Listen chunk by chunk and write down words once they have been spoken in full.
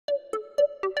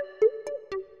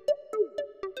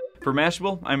For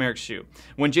Mashable, I'm Eric Shue.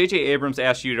 When J.J. Abrams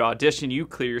asks you to audition, you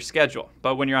clear your schedule.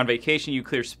 But when you're on vacation, you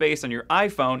clear space on your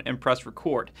iPhone and press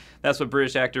record. That's what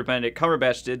British actor Benedict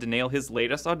Cumberbatch did to nail his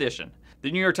latest audition.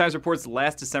 The New York Times reports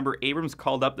last December, Abrams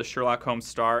called up the Sherlock Holmes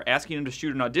star, asking him to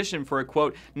shoot an audition for a,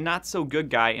 quote,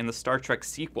 not-so-good guy in the Star Trek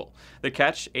sequel. The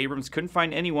catch, Abrams couldn't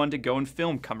find anyone to go and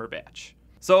film Cumberbatch.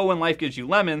 So when life gives you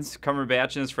lemons,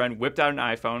 Cumberbatch and his friend whipped out an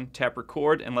iPhone, tapped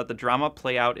record, and let the drama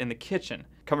play out in the kitchen.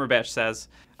 Cumberbatch says,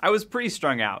 "I was pretty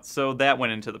strung out, so that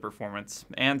went into the performance,"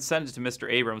 and sent it to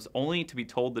Mr. Abrams only to be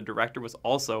told the director was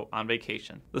also on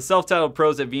vacation. The self-titled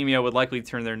pros at Vimeo would likely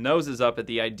turn their noses up at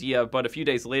the idea, but a few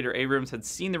days later Abrams had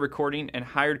seen the recording and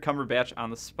hired Cumberbatch on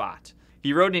the spot.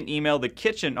 He wrote in an email, "The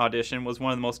kitchen audition was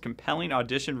one of the most compelling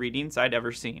audition readings I'd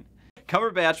ever seen."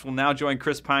 Cumberbatch will now join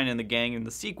Chris Pine and the gang in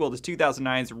the sequel to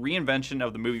 2009's reinvention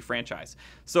of the movie franchise.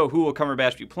 So who will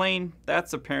Cumberbatch be playing?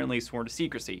 That's apparently sworn to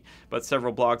secrecy, but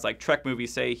several blogs like Trek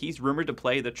Movies say he's rumored to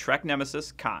play the Trek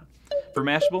nemesis Khan. For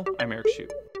Mashable, I'm Eric Shue.